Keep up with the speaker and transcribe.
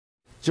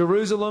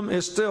Jerusalem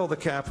is still the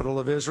capital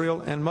of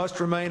Israel and must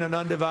remain an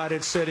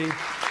undivided city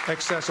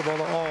accessible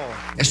to all.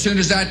 As soon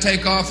as I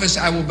take office,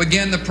 I will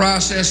begin the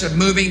process of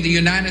moving the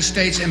United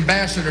States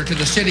ambassador to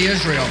the city of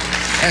Israel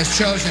as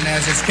chosen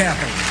as its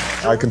capital.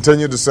 I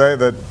continue to say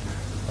that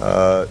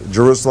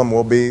Jerusalem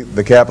will be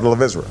the capital of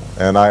Israel,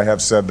 and I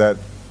have said that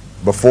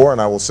before,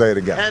 and I will say it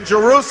again. And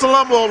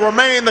Jerusalem will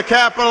remain the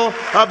capital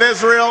of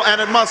Israel,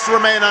 and it must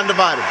remain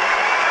undivided.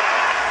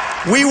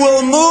 We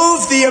will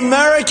move the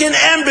American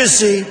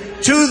embassy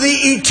to the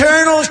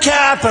eternal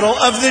capital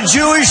of the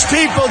Jewish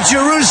people,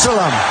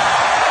 Jerusalem.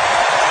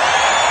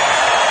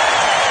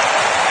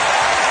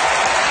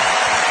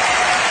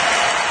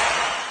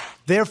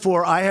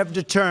 Therefore, I have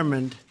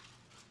determined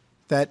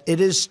that it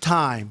is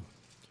time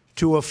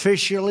to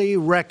officially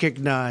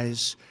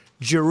recognize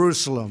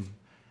Jerusalem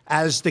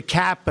as the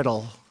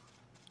capital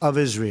of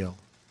Israel.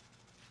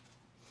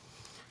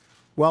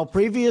 While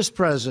previous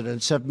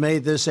presidents have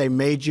made this a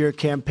major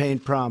campaign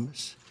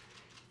promise,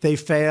 they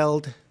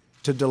failed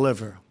to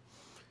deliver.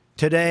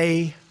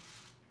 Today,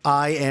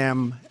 I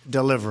am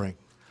delivering.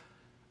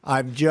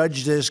 I've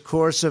judged this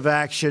course of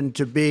action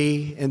to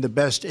be in the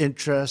best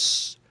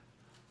interests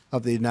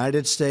of the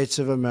United States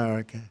of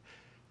America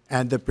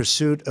and the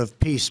pursuit of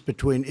peace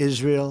between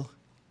Israel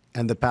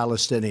and the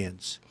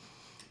Palestinians.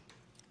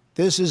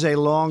 This is a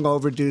long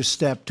overdue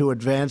step to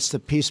advance the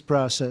peace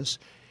process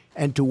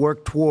and to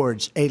work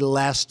towards a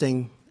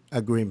lasting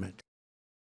agreement.